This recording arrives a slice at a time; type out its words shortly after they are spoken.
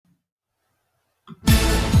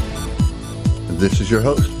This is your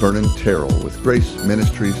host, Vernon Terrell with Grace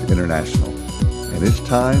Ministries International, and it's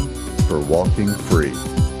time for Walking Free.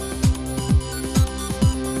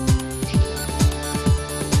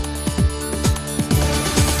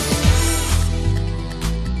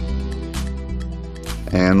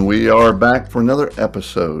 And we are back for another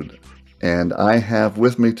episode, and I have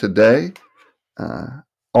with me today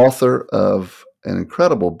author of an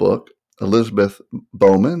incredible book, Elizabeth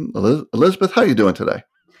Bowman. Elizabeth, how are you doing today?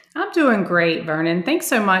 I'm doing great, Vernon. Thanks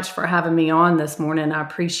so much for having me on this morning. I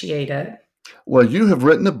appreciate it. Well, you have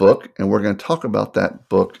written a book, and we're going to talk about that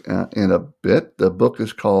book in a bit. The book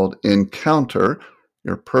is called Encounter,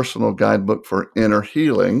 your personal guidebook for inner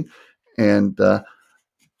healing. And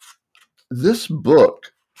this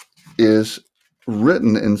book is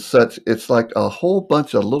written in such, it's like a whole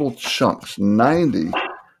bunch of little chunks, 90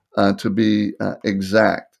 to be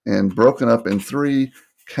exact, and broken up in three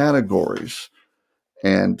categories.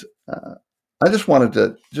 And I just wanted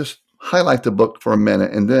to just highlight the book for a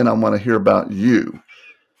minute, and then I want to hear about you.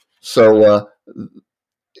 So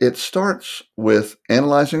it starts with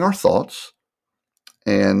analyzing our thoughts.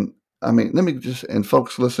 And I mean, let me just, and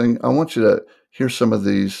folks listening, I want you to hear some of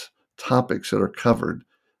these topics that are covered.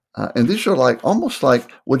 And these are like, almost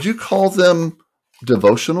like, would you call them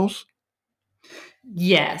devotionals?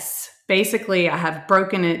 Yes. Basically, I have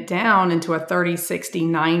broken it down into a 30, 60,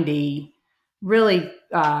 90 really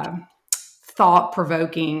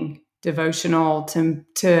thought-provoking devotional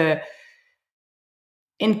to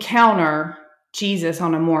encounter Jesus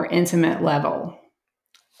on a more intimate level.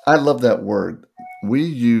 I love that word. We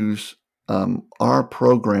use our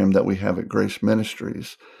program that we have at Grace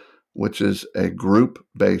Ministries, which is a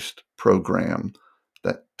group-based program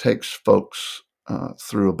that takes folks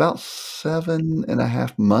through about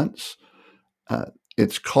 7.5 months.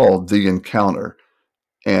 It's called The Encounter,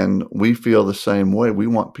 and we feel the same way. We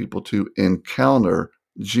want people to encounter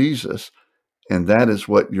Jesus, and that is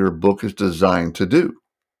what your book is designed to do.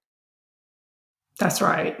 That's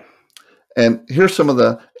right. And here's some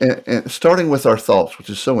of and starting with our thoughts,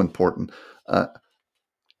 which is so important.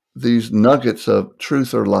 These nuggets of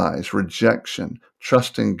truth or lies, rejection,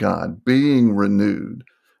 trusting God, being renewed,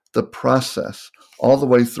 the process, all the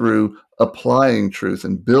way through applying truth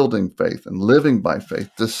and building faith and living by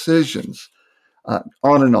faith, decisions,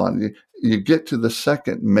 on and on. You get to the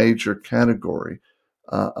second major category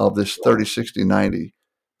of this 30, 60, 90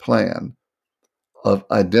 plan of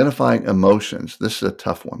identifying emotions. This is a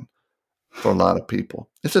tough one for a lot of people.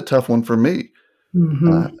 It's a tough one for me,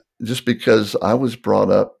 Mm-hmm. just because I was brought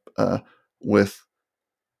up with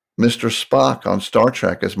Mr. Spock on Star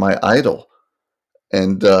Trek as my idol,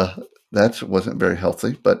 and that wasn't very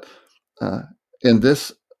healthy. But uh, in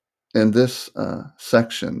this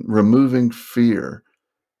section, removing fear,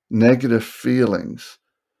 negative feelings,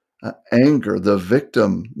 anger, the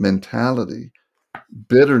victim mentality,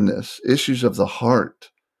 bitterness, issues of the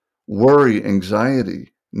heart, worry,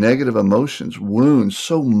 anxiety, negative emotions, wounds,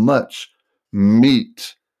 so much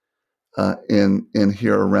meat in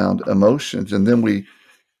here around emotions. And then we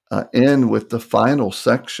end with the final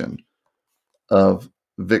section of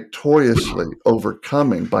victoriously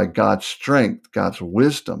overcoming by God's strength, God's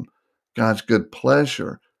wisdom, God's good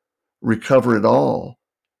pleasure, recover it all,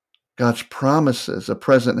 God's promises, a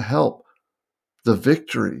present help, the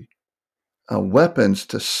victory, weapons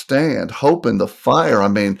to stand, hope in the fire. I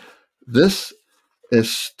mean, this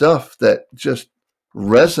is stuff that just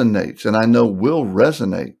resonates, and I know will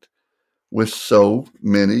resonate with so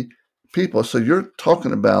many people. So you're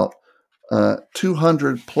talking about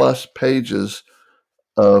 200 plus pages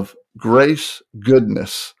of grace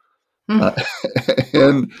goodness uh,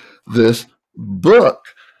 in this book.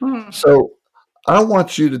 So I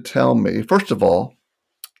want you to tell me, first of all,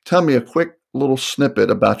 tell me a quick little snippet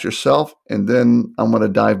about yourself, and then I'm going to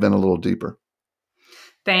dive in a little deeper.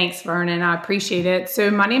 Thanks, Vernon. I appreciate it.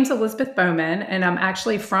 So my name's Elizabeth Bowman, and I'm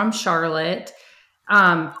actually from Charlotte,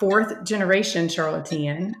 fourth generation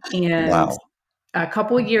Charlottean. And Wow. a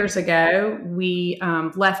couple of years ago, we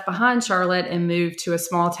left behind Charlotte and moved to a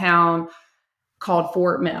small town called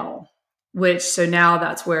Fort Mill, so now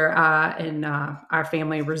that's where I and our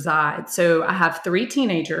family reside. So I have three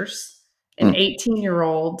teenagers, an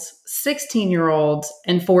 18-year-old, 16-year-old,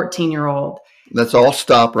 and 14-year-old. Let's all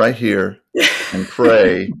stop right here and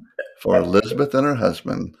pray for Elizabeth and her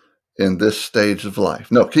husband in this stage of life.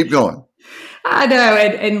 No, keep going. I know,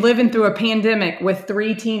 and living through a pandemic with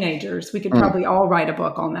three teenagers, we could probably all write a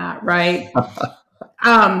book on that, right?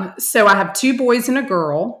 So I have two boys and a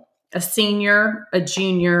girl, a senior, a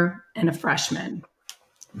junior, and a freshman.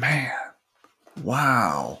 Man,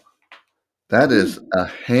 wow. That is a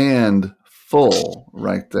handful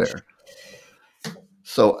right there.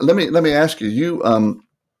 So let me ask you. And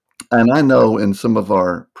I know in some of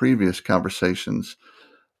our previous conversations,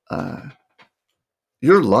 uh,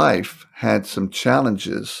 your life had some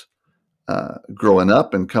challenges growing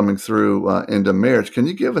up and coming through into marriage. Can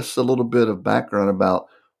you give us a little bit of background about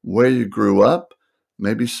where you grew up?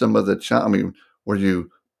 Maybe some of the I mean, were you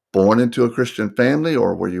born into a Christian family,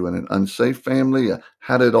 or were you in an unsafe family?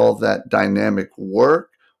 How did all that dynamic work?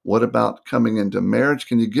 What about coming into marriage?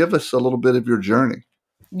 Can you give us a little bit of your journey?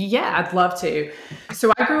 Yeah, I'd love to. So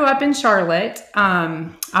I grew up in Charlotte.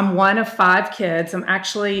 I'm one of five kids. I'm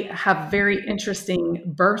actually have very interesting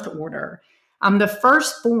birth order. I'm the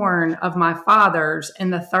firstborn of my father's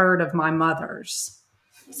and the third of my mother's.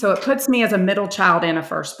 So it puts me as a middle child and a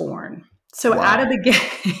firstborn. So out of Wow. the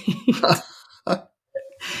gate,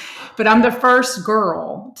 but I'm the first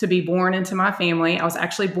girl to be born into my family. I was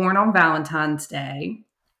actually born on Valentine's Day.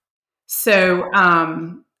 So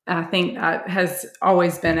I think that has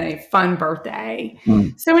always been a fun birthday.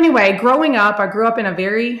 Mm. So, anyway, growing up, I grew up in a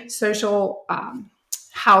very social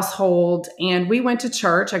household and we went to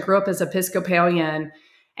church. I grew up as Episcopalian.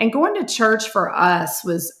 And going to church for us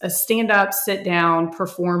was a stand up, sit down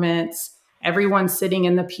performance. Everyone sitting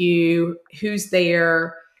in the pew, who's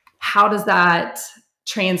there? How does that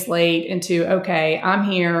translate into, okay, I'm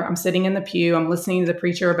here, I'm sitting in the pew, I'm listening to the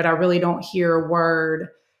preacher, but I really don't hear a word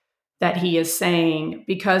that he is saying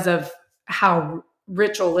because of how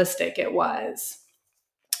ritualistic it was.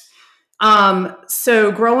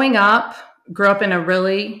 So growing up, grew up in a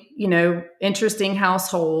really, interesting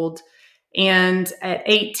household. And at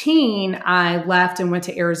 18, I left and went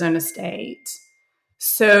to Arizona State.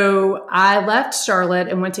 So I left Charlotte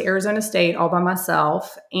and went to Arizona State all by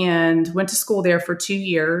myself and went to school there for 2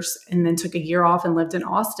 years and then took a year off and lived in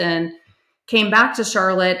Austin. Came back to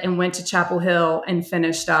Charlotte and went to Chapel Hill and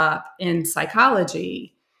finished up in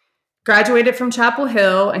psychology. Graduated from Chapel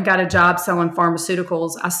Hill and got a job selling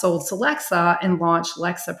pharmaceuticals. I sold Celexa and launched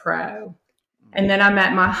Lexapro. And then I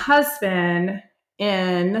met my husband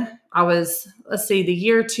the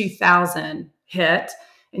year 2000 hit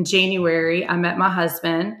in January. I met my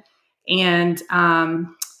husband, and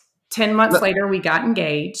 10 months Let, later, we got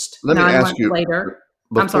engaged. let me 9 ask months you later,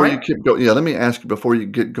 I'm before sorry. you keep going. Yeah, let me ask you before you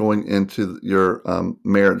get going into your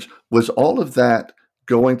marriage. Was all of that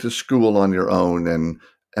going to school on your own, and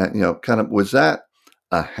kind of was that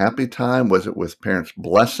a happy time? Was it with parents'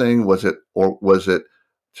 blessing? Was it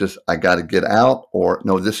just I got to get out, or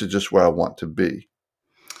no, this is just where I want to be?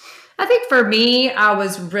 I think for me, I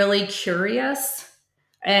was really curious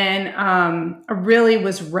and I really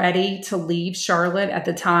was ready to leave Charlotte. At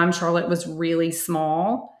the time, Charlotte was really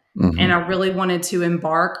small and Hmm. I really wanted to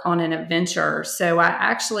embark on an adventure. So I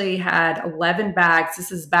actually had 11 bags.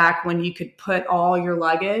 This is back when you could put all your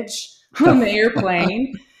luggage on the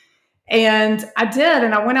airplane. And I did,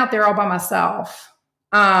 and I went out there all by myself.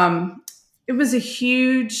 It was a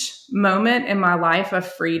huge moment in my life of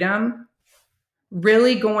freedom,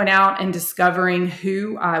 really going out and discovering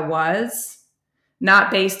who I was,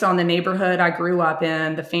 not based on the neighborhood I grew up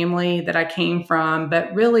in, the family that I came from,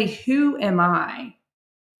 but really, who am I?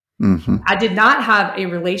 Hmm. I did not have a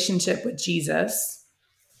relationship with Jesus.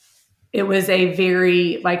 It was a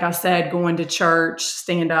very, like I said, going to church,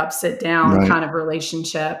 stand up, sit down Right. kind of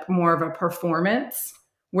relationship, more of a performance.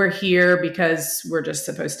 We're here because we're just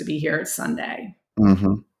supposed to be here. It's Sunday.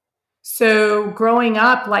 Hmm. So growing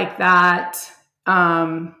up like that,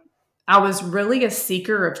 um, I was really a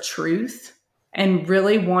seeker of truth and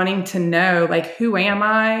really wanting to know, like, who am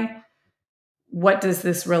I? What does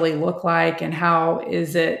this really look like? And how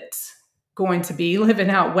is it going to be living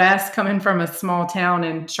out west, coming from a small town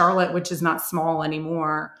in Charlotte, which is not small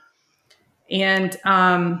anymore? And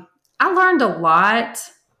I learned a lot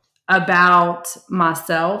about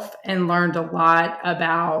myself and learned a lot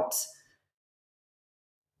about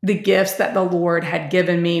the gifts that the Lord had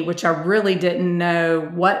given me, which I really didn't know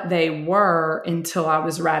what they were until I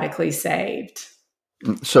was radically saved.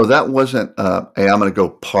 So that wasn't, hey, I'm going to go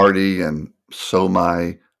party and sow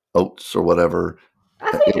my oats or whatever.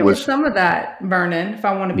 I think It there was was. some of that, Vernon, if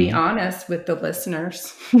I want to be Mhm. honest with the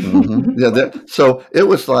listeners. Yeah, so it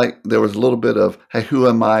was like there was a little bit of, hey, who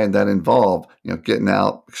am I? And that involved, getting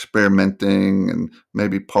out, experimenting, and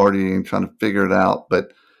maybe partying, trying to figure it out.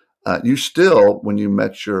 But you still, when you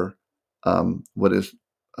met what is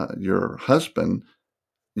your husband,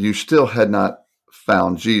 you still had not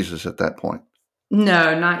found Jesus at that point.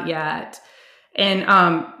 No, not yet. And,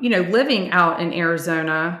 living out in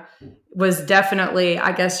Arizona was definitely,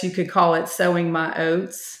 I guess you could call it sowing my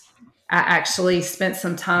oats. I actually spent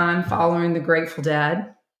some time following the Grateful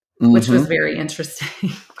Dead, which was Hmm. very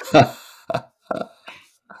interesting.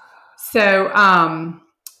 So,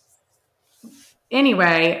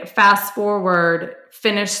 anyway, fast forward,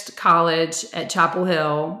 finished college at Chapel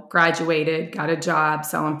Hill, graduated, got a job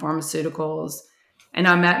selling pharmaceuticals, and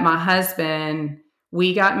I met my husband.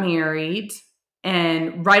 We got married,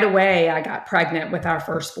 and right away I got pregnant with our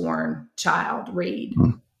firstborn child, Reed.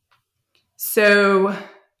 Mm. So,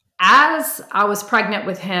 as I was pregnant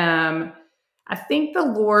with him, I think the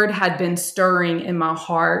Lord had been stirring in my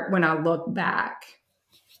heart when I look back.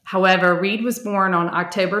 However, Reed was born on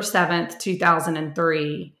October 7th,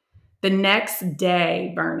 2003. The next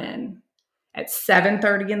day, Vernon, at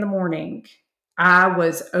 7:30 in the morning, I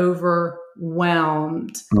was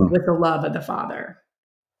overwhelmed Mm. with the love of the Father.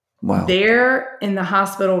 Wow. There in the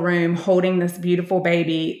hospital room holding this beautiful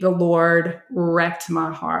baby, the Lord wrecked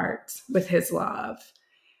my heart with his love.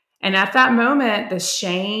 And at that moment, the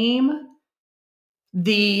shame,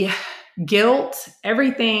 the guilt,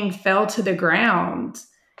 everything fell to the ground.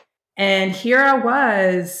 And here I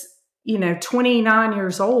was, 29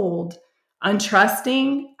 years old,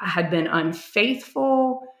 untrusting. I had been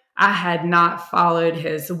unfaithful. I had not followed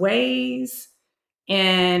his ways.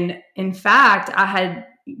 And in fact, I had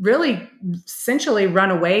really essentially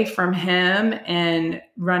run away from him and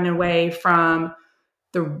run away from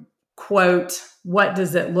the quote, what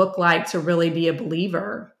does it look like to really be a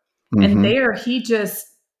believer? And Mm-hmm. there he just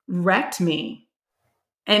wrecked me.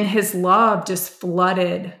 And his love just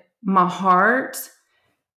flooded my heart.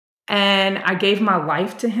 And I gave my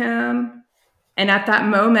life to him. And at that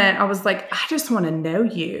moment, I was like, I just want to know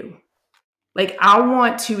you. Like, I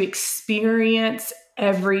want to experience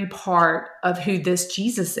every part of who this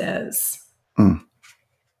Jesus is. Mm.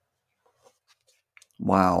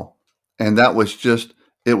 Wow. And that was just,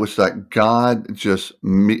 it was like God just,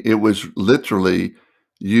 it was literally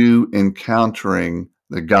you encountering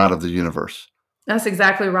the God of the universe. That's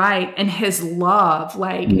exactly right. And his love,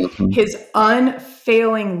 like Mm-hmm. his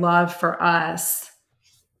unfailing love for us,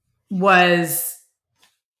 was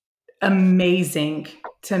amazing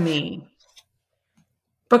to me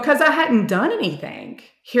because I hadn't done anything.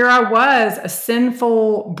 Here I was, a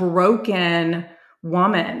sinful, broken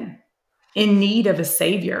woman in need of a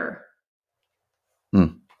savior.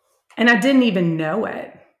 Mm. And I didn't even know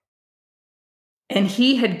it. And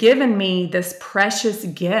he had given me this precious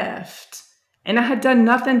gift, and I had done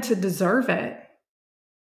nothing to deserve it.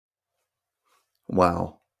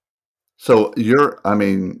 Wow. So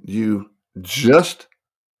you just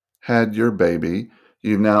had your baby.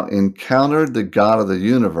 You've now encountered the God of the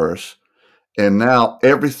universe, and now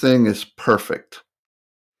everything is perfect.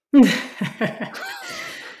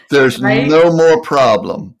 There's Right? no more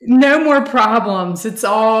problem. No more problems. It's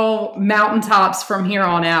all mountaintops from here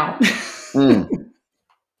on out. Mm.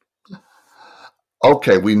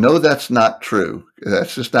 Okay, we know that's not true.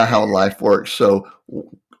 That's just not how life works. So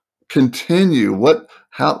continue.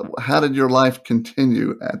 How did your life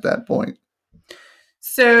continue at that point?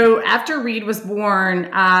 So after Reed was born,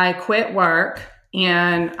 I quit work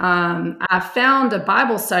and I found a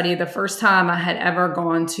Bible study the first time I had ever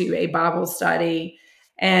gone to a Bible study.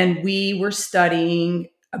 And we were studying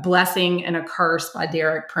A Blessing and a Curse by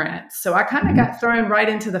Derek Prince. So I kind of Mhm. got thrown right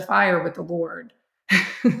into the fire with the Lord.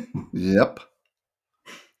 Yep.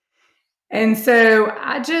 And so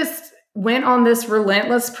I just went on this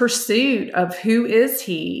relentless pursuit of who is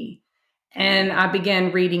he? And I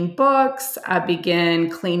began reading books. I began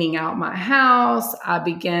cleaning out my house. I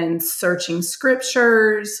began searching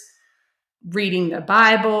scriptures, reading the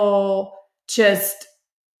Bible, just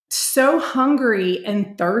so hungry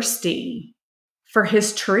and thirsty for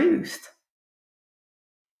his truth.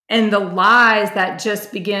 And the lies that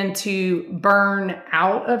just began to burn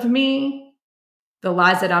out of me, the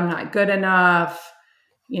lies that I'm not good enough,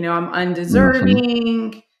 I'm Mhm.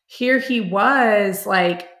 undeserving. Here he was,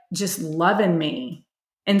 like, just loving me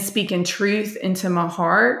and speaking truth into my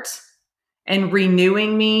heart and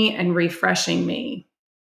renewing me and refreshing me.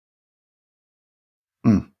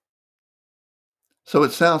 Mm.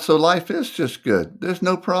 So life is just good. There's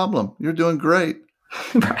no problem. You're doing great.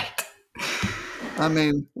 Right. I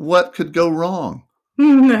mean, what could go wrong?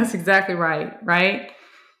 That's exactly right. Right.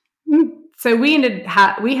 So we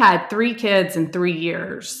had 3 kids in 3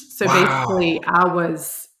 years. So basically, Wow. I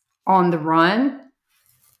was on the run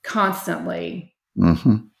constantly.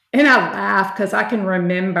 Hmm. And I laugh because I can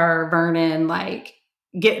remember Vernon, like,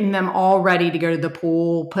 getting them all ready to go to the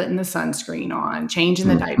pool, putting the sunscreen on, changing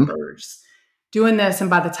the Hmm. diapers, doing this. And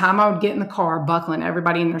by the time I would get in the car, buckling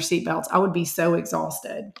everybody in their seatbelts, I would be so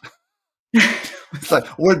exhausted. It's like,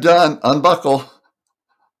 we're done. Unbuckle.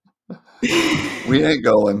 We ain't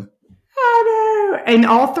going. I know. And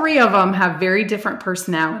all 3 of them have very different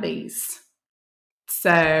personalities.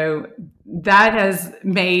 So that has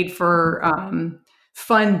made for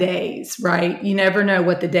fun days, right? You never know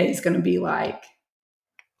what the day is going to be like.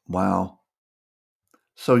 Wow.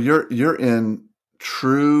 So you're in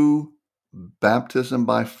true baptism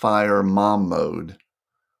by fire mom mode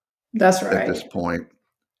That's at this right. point.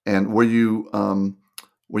 And were you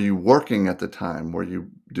working at the time? Were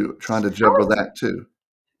you trying to I juggle was that too?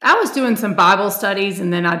 I was doing some Bible studies,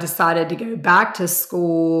 and then I decided to go back to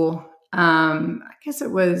school. I guess it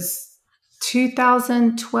was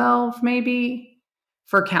 2012, maybe,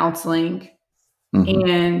 for counseling Hmm.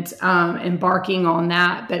 and embarking on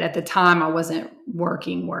that. But at the time, I wasn't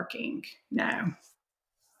working. No.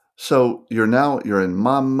 So you're in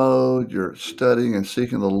mom mode, you're studying and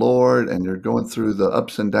seeking the Lord, and you're going through the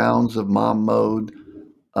ups and downs of mom mode.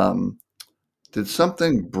 Um, did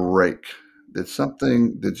something break?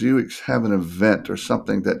 Did you have an event or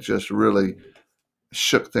something that just really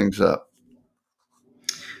shook things up?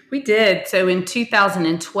 We did. So in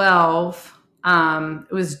 2012,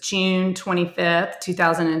 it was June 25th,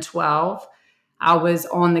 2012. I was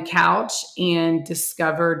on the couch and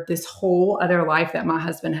discovered this whole other life that my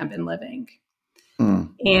husband had been living.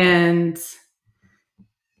 Mm, And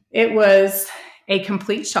it was a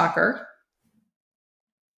complete shocker.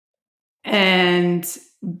 And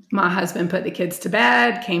my husband put the kids to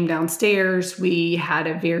bed, came downstairs. We had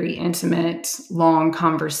a very intimate, long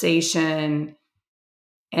conversation.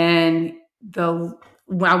 And the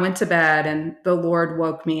I went to bed and the Lord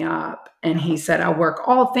woke me up and he said, I work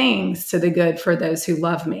all things to the good for those who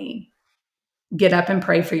love me. Get up and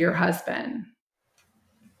pray for your husband.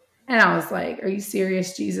 And I was like, are you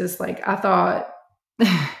serious, Jesus? Like, I thought, like,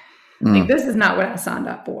 mm, this is not what I signed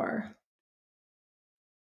up for.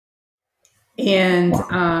 And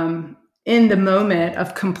wow. in the moment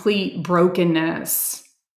of complete brokenness,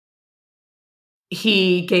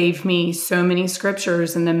 he gave me so many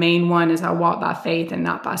scriptures. And the main one is I walk by faith and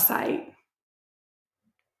not by sight.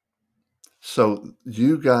 So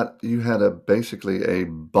you had basically a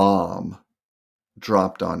bomb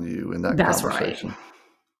dropped on you in that That's right. conversation.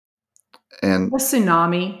 And A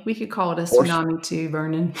tsunami. We could call it a or tsunami too,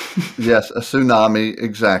 Vernon. yes, a tsunami,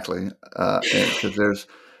 exactly. And because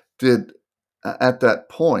did at that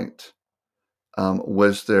point,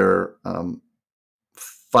 was there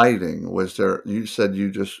fighting? Was there? You said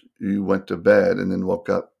you went to bed and then woke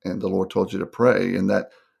up, and the Lord told you to pray. In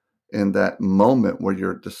that moment where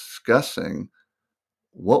you're discussing,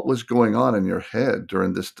 what was going on in your head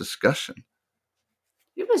during this discussion?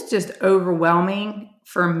 It was just overwhelming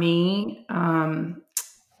for me.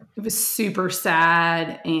 It was super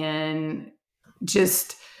sad and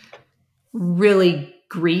just really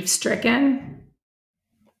grief stricken,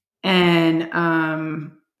 and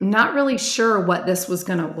not really sure what this was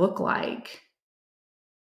going to look like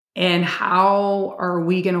and how are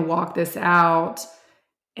we going to walk this out.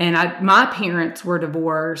 And my parents were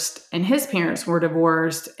divorced and his parents were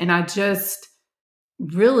divorced, and I just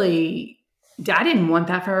really, I didn't want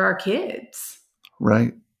that for our kids.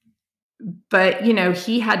 Right. But,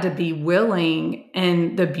 he had to be willing.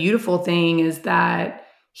 And the beautiful thing is that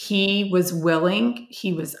he was willing,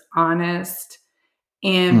 he was honest.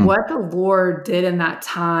 And Mm, what the Lord did in that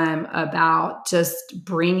time about just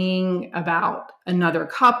bringing about another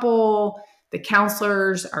couple, the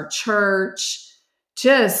counselors, our church,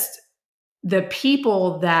 just the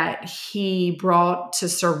people that he brought to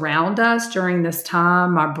surround us during this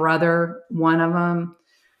time, my brother, one of them,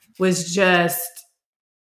 was just,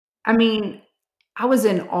 I mean, I was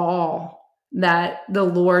in awe that the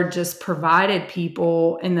Lord just provided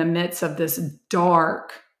people in the midst of this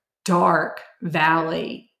dark, dark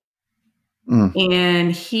valley. mm,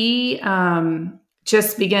 And he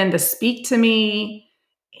just began to speak to me,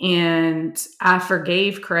 and I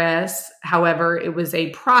forgave Chris. However, it was a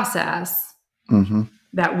process hmm.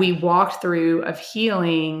 that we walked through of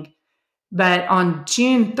healing. But on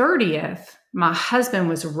June 30th, my husband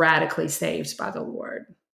was radically saved by the Lord.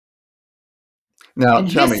 Now,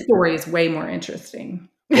 And tell his me, story is way more interesting.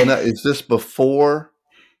 well, now is this before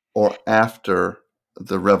or after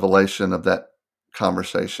the revelation of that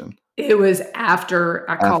conversation? It was after,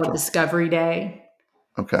 I call it After. Discovery Day.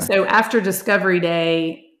 Okay. So after Discovery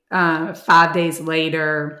Day, 5 days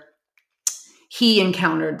later, he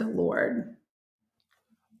encountered the Lord.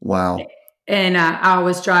 Wow. And I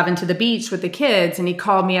was driving to the beach with the kids, and he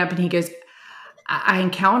called me up and he goes, I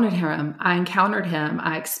encountered him. I encountered him.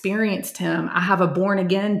 I experienced him. I have a born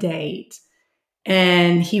again date.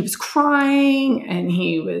 And he was crying and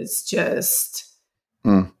he was just,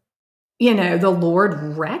 Mm. the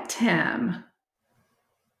Lord wrecked him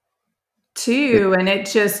It, too. And it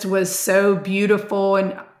just was so beautiful.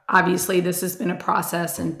 And obviously this has been a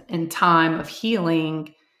process and time of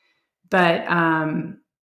healing, but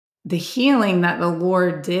the healing that the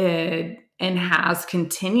Lord did and has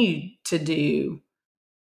continued to do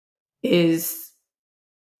is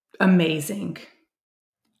amazing.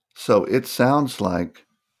 So it sounds like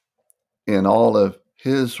in all of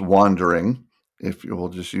his wandering, if you will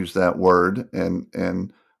just use that word, and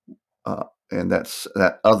that's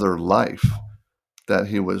that other life that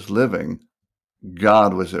he was living,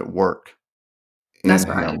 God was at work in That's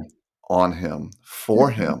right. him, on him, for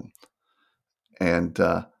him, and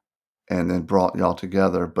then brought y'all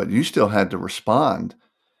together. But you still had to respond.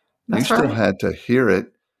 You That's still right. had to hear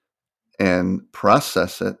it and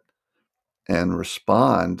process it and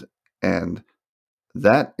respond. And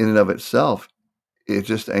that in and of itself, it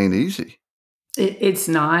just ain't easy. It's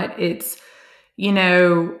not. It's,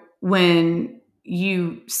 when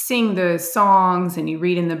you sing the songs and you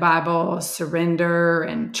read in the Bible, surrender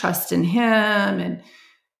and trust in Him. And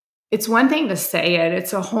it's one thing to say it,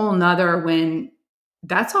 it's a whole nother when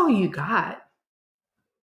that's all you got.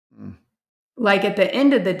 Mm, Like at the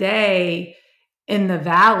end of the day, in the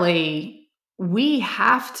valley, we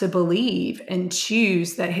have to believe and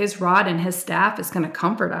choose that His rod and His staff is going to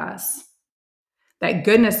comfort us, that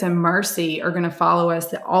goodness and mercy are going to follow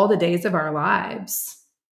us all the days of our lives.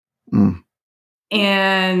 mm,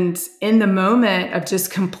 And in the moment of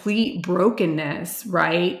just complete brokenness,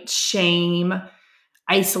 right? Shame,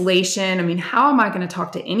 isolation. I mean, how am I going to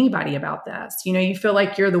talk to anybody about this? You feel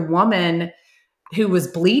like you're the woman who was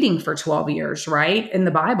bleeding for 12 years, right? In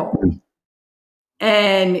the Bible. mm,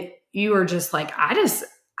 And you were just like,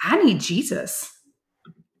 I need Jesus.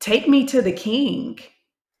 Take me to the King.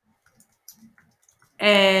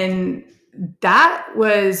 And that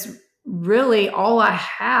was really all I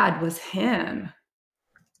had was Him.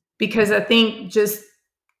 Because I think just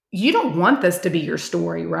you don't want this to be your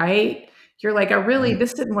story, right? You're like, right.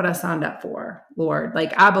 this isn't what I signed up for, Lord.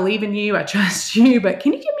 Like, I believe in you, I trust you, but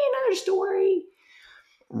can you give me another story?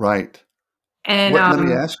 Right. And Let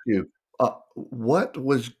me ask you, what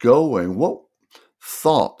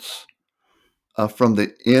thoughts from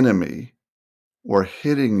the enemy were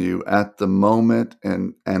hitting you at the moment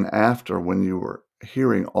and after when you were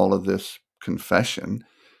hearing all of this confession?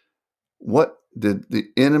 What did the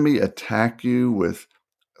enemy attack you with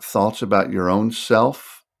thoughts about your own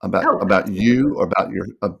self, oh, about you, or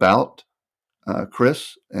about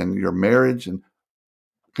Chris and your marriage? And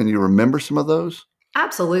can you remember some of those?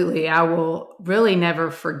 absolutely. I will really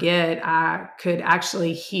never forget. I could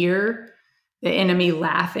actually hear the enemy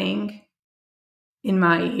laughing in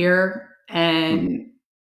my ear, Mm, and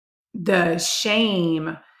the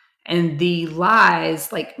shame and the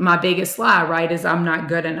lies. Like, my biggest lie, right, is I'm not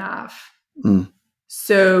good enough. mm,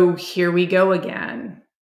 So here we go again.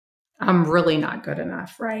 I'm really not good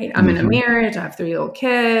enough, right? I'm in a mhm. marriage, I have 3 little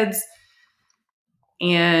kids,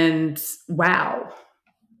 and wow,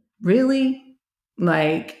 really?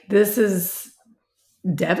 Like, this is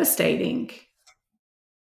devastating.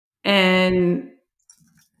 And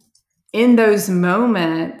in those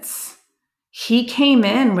moments, He came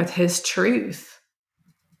in with His truth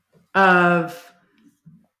of,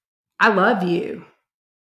 I love you.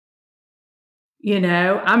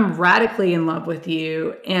 I'm radically in love with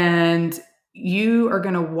you, and you are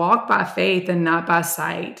going to walk by faith and not by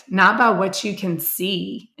sight, not by what you can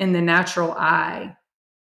see in the natural eye.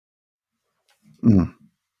 Mm,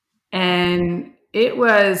 And it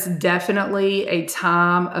was definitely a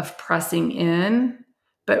time of pressing in,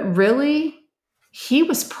 but really, He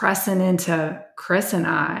was pressing into Chris and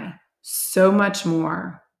I so much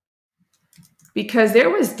more, because there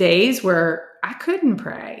was days where I couldn't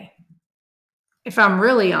pray. If I'm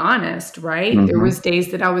really honest, right? There mhm. was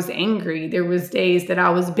days that I was angry. There was days that I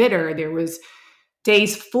was bitter. There was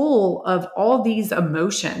days full of all these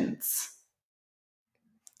emotions.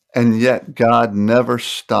 And yet God never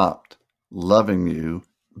stopped loving you,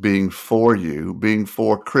 being for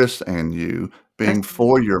Chris and you, That's being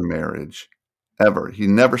for your marriage ever. He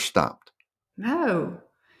never stopped. no.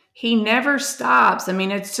 He never stops. I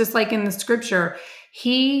mean, it's just like in the scripture.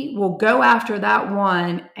 He will go after that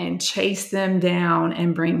one and chase them down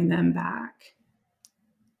and bring them back.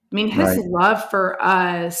 I mean, His Right. love for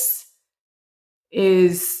us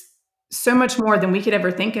is so much more than we could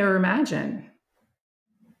ever think or imagine.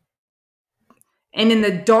 And in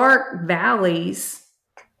the dark valleys,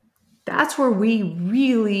 that's where we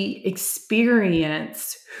really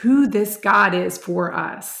experience who this God is for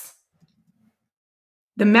us.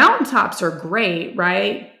 The mountaintops are great,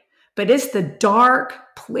 right? But it's the dark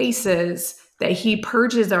places that He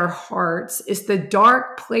purges our hearts. It's the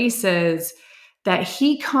dark places that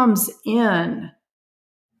He comes in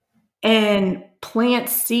and plant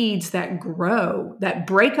seeds that grow, that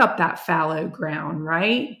break up that fallow ground,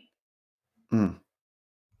 right? Mm.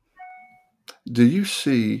 Do you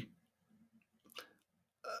see,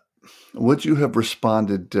 would you have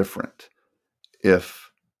responded different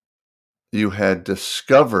if you had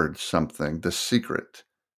discovered something, the secret,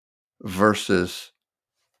 versus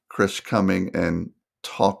Chris coming and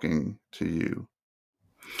talking to you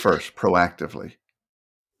first proactively?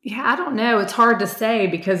 Yeah, I don't know. It's hard to say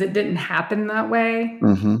because it didn't happen that way.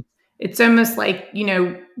 Mm-hmm. It's almost like,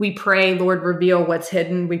 we pray, Lord, reveal what's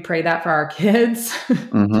hidden. We pray that for our kids,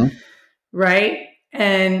 Mm-hmm. right?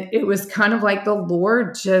 And it was kind of like the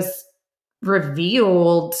Lord just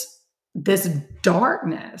revealed this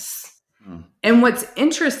darkness. Mm. And what's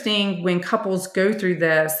interesting when couples go through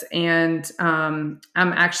this, and I'm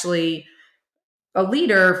actually a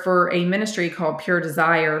leader for a ministry called Pure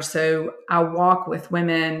Desire. So I walk with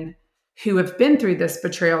women who have been through this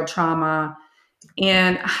betrayal trauma.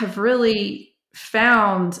 And I've really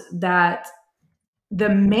found that the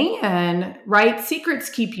man, right? Secrets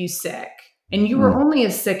keep you sick. And you are Mm. only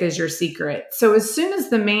as sick as your secret. So as soon as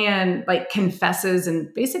the man like confesses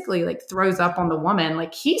and basically like throws up on the woman,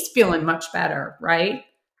 like he's feeling much better, right?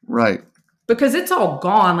 Right. Because it's all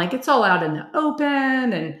gone, like it's all out in the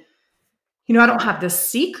open. And, I don't have this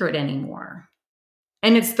secret anymore.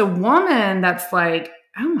 And it's the woman that's like,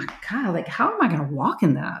 oh my God, like, how am I going to walk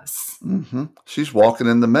in this? Mm-hmm. She's walking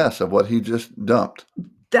in the mess of what he just dumped.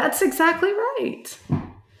 That's exactly right.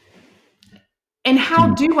 And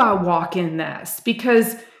how do I walk in this?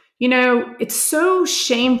 Because, it's so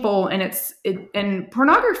shameful and and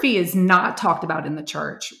pornography is not talked about in the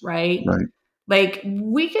church, right? Right. Like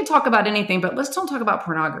we can talk about anything, but let's don't talk about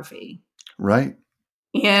pornography. Right.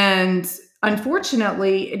 And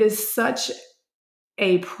unfortunately, it is such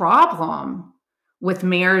a problem with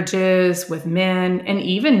marriages, with men, and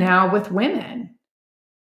even now with women.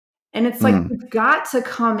 And it's like Mm. we've got to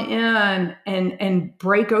come in and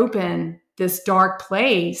break open this dark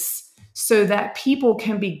place so that people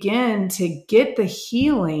can begin to get the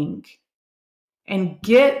healing and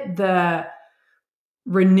get the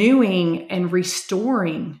renewing and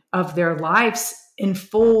restoring of their lives in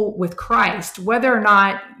full with Christ. Whether or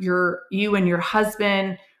not you and your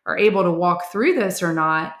husband are able to walk through this or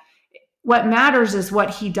not, what matters is what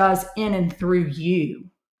he does in and through you.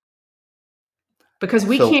 Because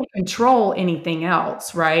we So, can't control anything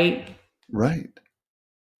else, right? right.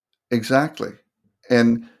 Exactly.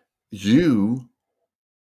 And you,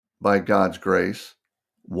 by God's grace,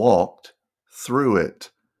 walked through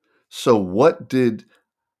it. So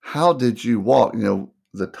how did you walk?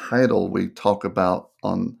 The title we talk about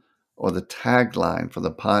or the tagline for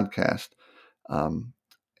the podcast, um,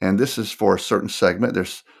 and this is for a certain segment.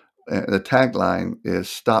 The tagline is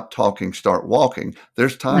 "Stop talking, start walking."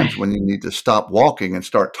 There's times Right. when you need to stop walking and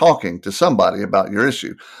start talking to somebody about your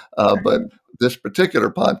issue, but this particular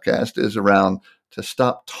podcast is around to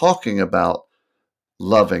stop talking about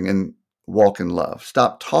loving and walk in love.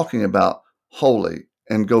 Stop talking about holy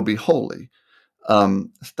and go be holy.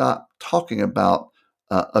 Stop talking about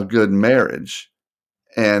a good marriage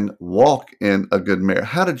and walk in a good marriage.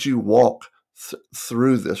 How did you walk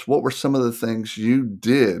through this? What were some of the things you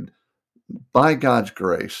did by God's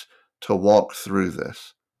grace to walk through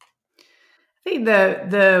this? I think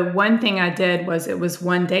the one thing I did was it was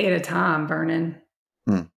one day at a time, Vernon.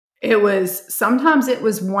 Hmm. Sometimes it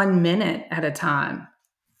was 1 minute at a time.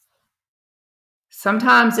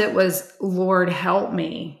 Sometimes it was, Lord, help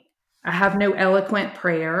me. I have no eloquent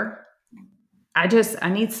prayer. I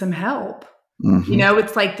need some help. Mm-hmm.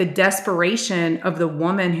 It's like the desperation of the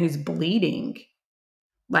woman who's bleeding.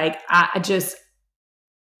 Like, if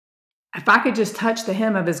I could just touch the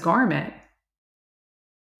hem of his garment,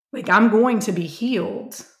 like, I'm going to be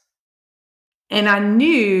healed. And I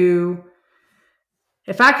knew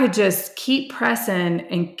if I could just keep pressing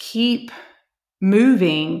and keep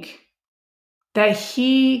moving, that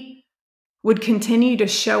he would continue to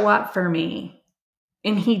show up for me.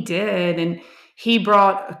 And he did. And he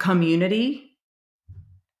brought a community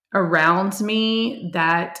around me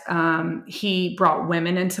that he brought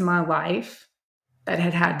women into my life that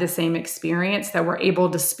had had the same experience that were able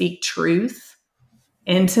to speak truth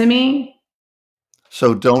into me.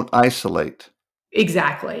 So don't isolate.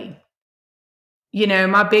 Exactly.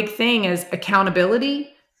 My big thing is accountability,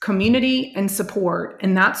 community, and support.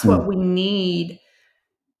 And that's Hmm. what we need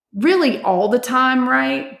really all the time,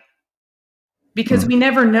 right? Because Hmm. we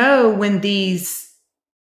never know when these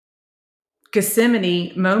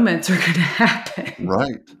Gethsemane moments are going to happen.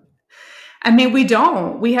 Right. I mean, we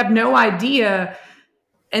don't. We have no idea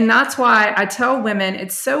And that's why I tell women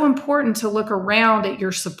it's so important to look around at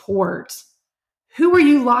your support. Who are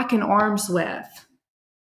you locking arms with?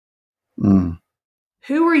 Mm.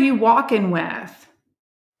 Who are you walking with?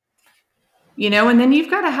 And then you've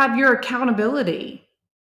got to have your accountability.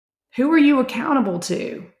 Who are you accountable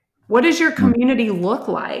to? What does your Mm. community look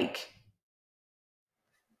like?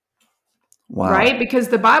 Wow. Right? Because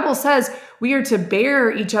the Bible says we are to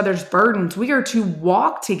bear each other's burdens. We are to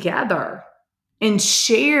walk together and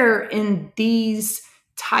share in these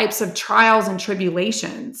types of trials and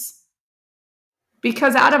tribulations.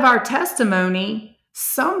 Because out of our testimony,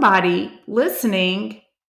 somebody listening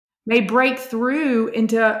may break through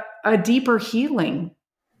into a deeper healing.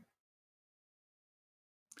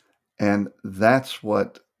 And that's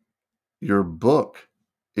what your book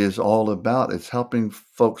is all about. It's helping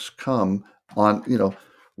folks come on,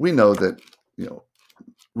 we know that, you know,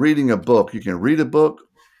 reading a book, you can read a book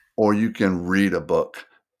or you can read a book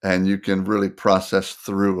and you can really process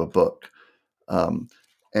through a book. Um,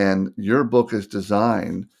 and your book is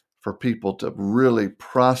designed for people to really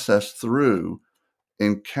process through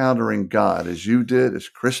encountering God as you did, as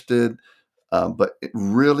Chris did, but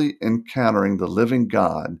really encountering the living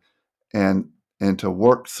God and to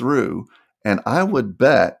work through. And I would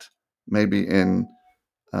bet maybe in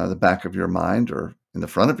the back of your mind or in the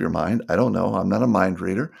front of your mind, I don't know, I'm not a mind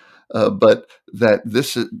reader, but that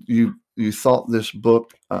this is, you thought this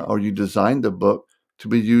book or you designed the book to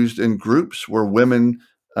be used in groups where women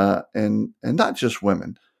and not just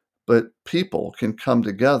women, but people can come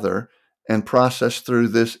together and process through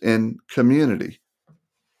this in community.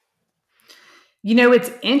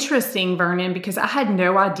 It's interesting, Vernon, because I had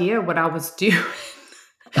no idea what I was doing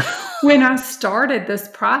when I started this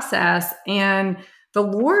process. And the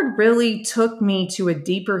Lord really took me to a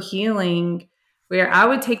deeper healing where I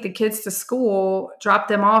would take the kids to school, drop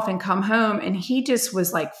them off, and come home. And He just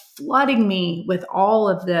was like flooding me with all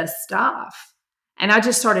of this stuff. And I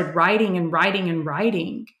just started writing and writing and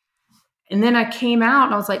writing. And then I came out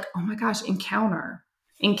and I was like, oh my gosh, encounter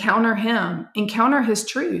Him, encounter His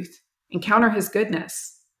truth, encounter His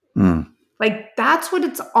goodness. Mm. Like that's what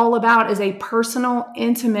it's all about, is a personal,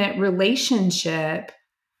 intimate relationship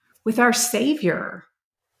with our Savior.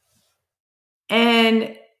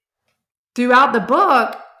 And throughout the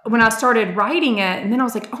book, when I started writing it, and then I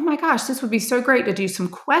was like, oh my gosh, this would be so great to do some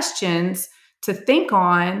questions to think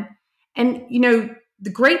on. And, the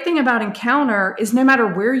great thing about Encounter is no matter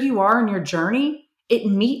where you are in your journey, it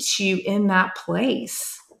meets you in that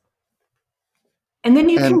place. And then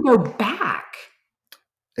you can And go back.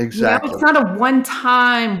 It's exactly, not a one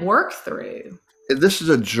time work through. this is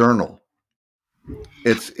a journal.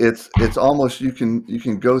 It's almost you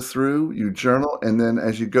can go through, you journal, and then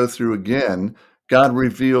as you go through again, God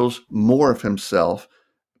reveals more of Himself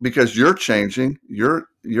because you're changing, your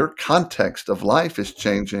context of life is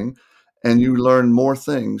changing, and you learn more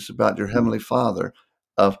things about your Heavenly Father,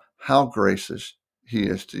 of how gracious He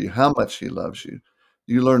is to you, how much He loves you.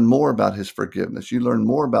 You learn more about His forgiveness. You learn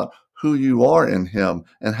more about who you are in Him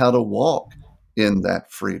and how to walk in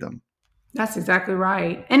that freedom. That's exactly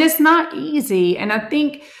right. And it's not easy. And I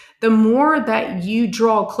think the more that you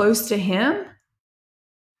draw close to Him,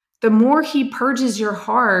 the more He purges your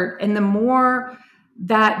heart and the more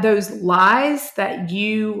that those lies that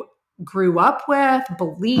you grew up with, Mm.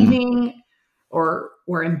 believing, or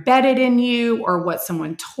were embedded in you, or what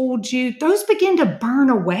someone told you, those begin to burn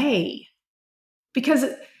away because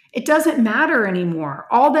it doesn't matter anymore.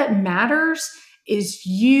 All that matters is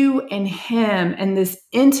you and Him and this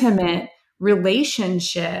intimate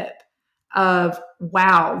relationship of,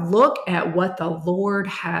 wow, look at what the Lord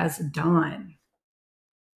has done.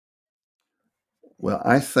 Well,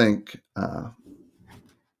 I think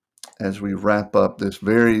as we wrap up this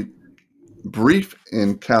very brief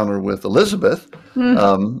encounter with Elizabeth,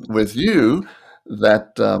 Mm. with you,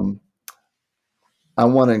 that I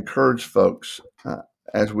want to encourage folks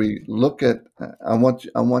as we look at. I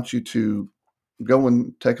want you to go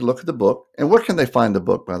and take a look at the book. And where can they find the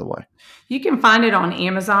book, by the way? You can find it on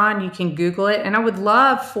Amazon. You can Google it. And I would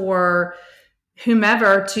love for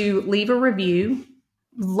whomever to leave a review.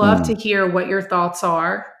 Love to Mm. hear what your thoughts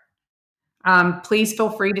are. Please feel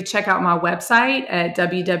free to check out my website at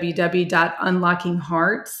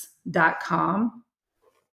www.unlockinghearts.com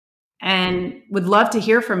and would love to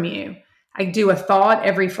hear from you. I do a thought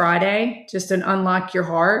every Friday, just an unlock your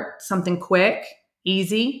heart, something quick,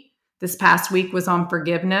 easy. This past week was on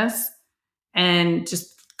forgiveness and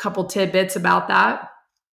just a couple tidbits about that.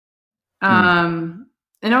 Mm. Um,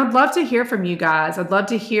 and I would love to hear from you guys. I'd love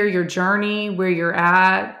to hear your journey, where you're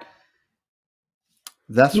at,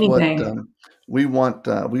 That's what anything. we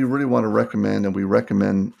really want to recommend, and we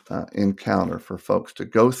recommend Encounter for folks to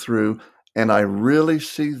go through. And I really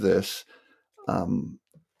see this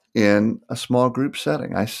in a small group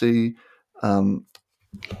setting. I see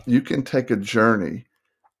you can take a journey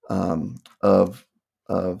of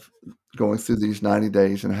going through these 90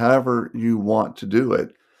 days, and however you want to do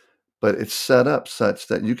it, but it's set up such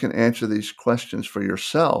that you can answer these questions for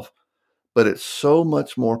yourself. But it's so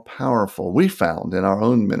much more powerful, we found in our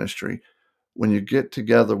own ministry, when you get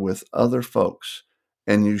together with other folks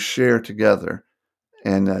and you share together,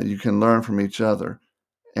 and you can learn from each other.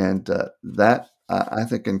 And that, I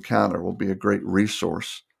think, Encounter will be a great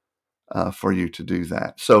resource for you to do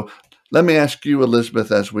that. So let me ask you,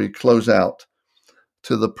 Elizabeth, as we close out,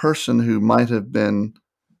 to the person who might have been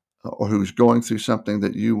or who's going through something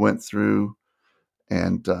that you went through,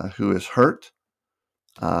 and who is hurt,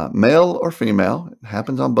 male or female. It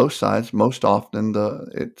happens on both sides. Most often,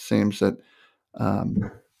 it seems that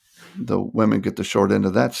the women get the short end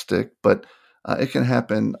of that stick, but it can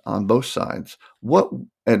happen on both sides. What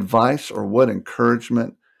advice or what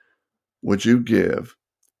encouragement would you give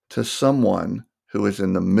to someone who is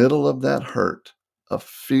in the middle of that hurt, of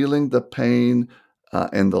feeling the pain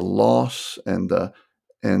and the loss and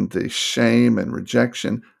the shame and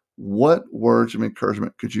rejection? What words of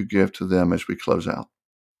encouragement could you give to them as we close out?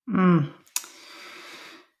 Mm.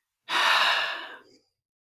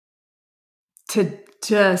 To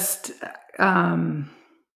just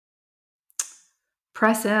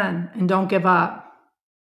press in and don't give up.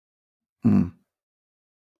 Mm.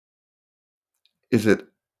 Is it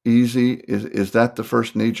easy? Is that the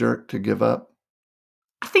first knee jerk, to give up?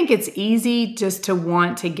 I think it's easy just to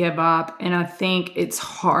want to give up. And I think it's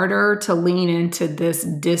harder to lean into this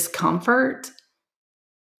discomfort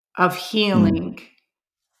of Mm. healing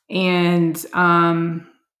and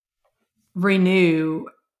renew.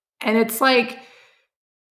 And it's like,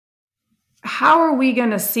 how are we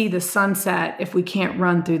going to see the sunset if we can't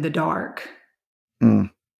run through the dark?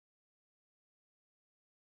 Mm.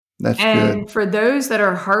 That's good. And for those that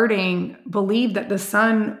are hurting, believe that the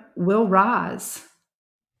sun will rise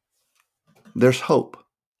There's hope.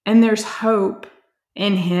 and there's hope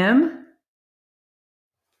in Him.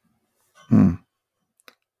 Mm.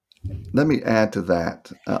 Let me add to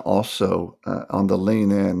that also on the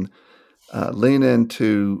lean in. Lean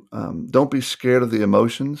into, don't be scared of the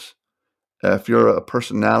emotions. If you're a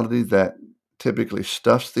personality that typically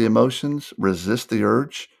stuffs the emotions, resist the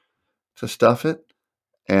urge to stuff it.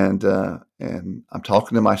 And I'm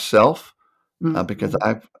talking to myself because Mhm.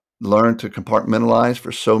 I've learned to compartmentalize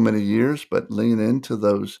for so many years, but lean into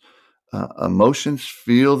those emotions,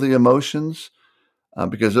 feel the emotions,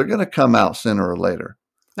 because they're going to come out sooner or later.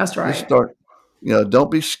 That's Just right. start, don't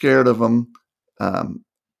be scared of them. Um,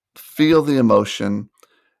 feel the emotion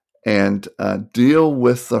and deal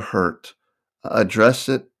with the hurt. Address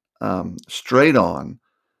it straight on,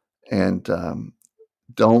 and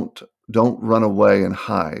don't don't run away and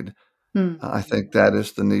hide. I Mhm. think that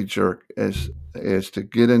is the knee jerk, is to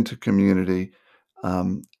get into community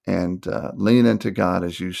and lean into God,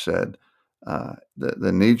 as you said.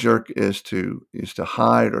 The knee jerk is to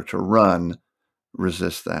hide or to run.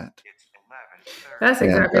 Resist that. That's And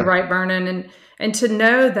exactly right, Vernon. And to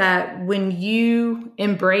know that when you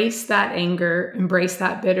embrace that anger, embrace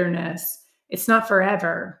that bitterness, it's not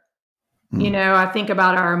forever. mm, I think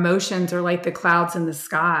about our emotions are like the clouds in the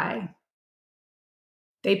sky.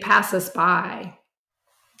 They pass us by.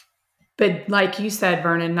 But like you said,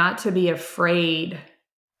 Vernon, not to be afraid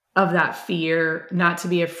of that fear, not to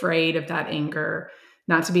be afraid of that anger,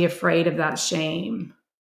 not to be afraid of that shame.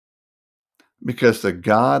 because the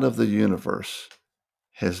God of the universe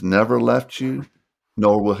has never left you,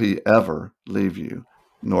 nor will he ever leave you,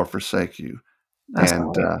 nor forsake you. That's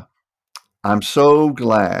And right. I'm so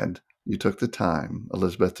glad you took the time,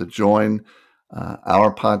 Elizabeth, to join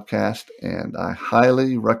our podcast. And I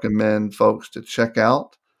highly recommend folks to check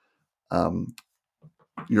out um,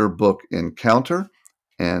 your book, Encounter,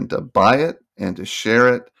 and to buy it and to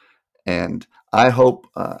share it. And I hope,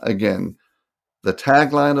 again, the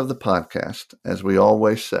tagline of the podcast, as we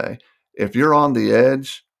always say, if you're on the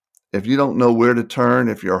edge, if you don't know where to turn,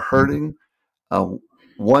 if you're hurting, uh,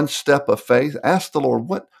 one step of faith, ask the Lord,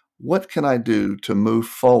 what can I do to move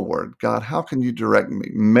forward? God, how can you direct me?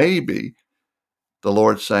 Maybe the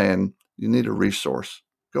Lord's saying, you need a resource.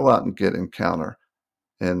 Go out and get Encounter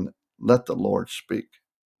and let the Lord speak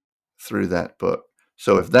through that book.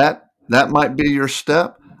 So if that might be your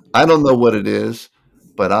step, I don't know what it is,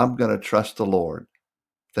 but I'm going to trust the Lord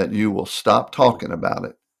that you will stop talking about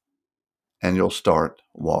it and you'll start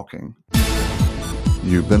walking.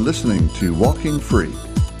 You've been listening to Walking Free.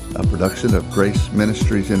 a production of Grace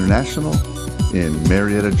Ministries International in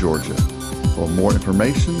Marietta, Georgia. For more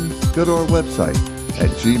information, go to our website at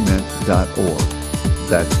gmint.org.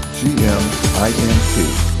 That's gmint.org.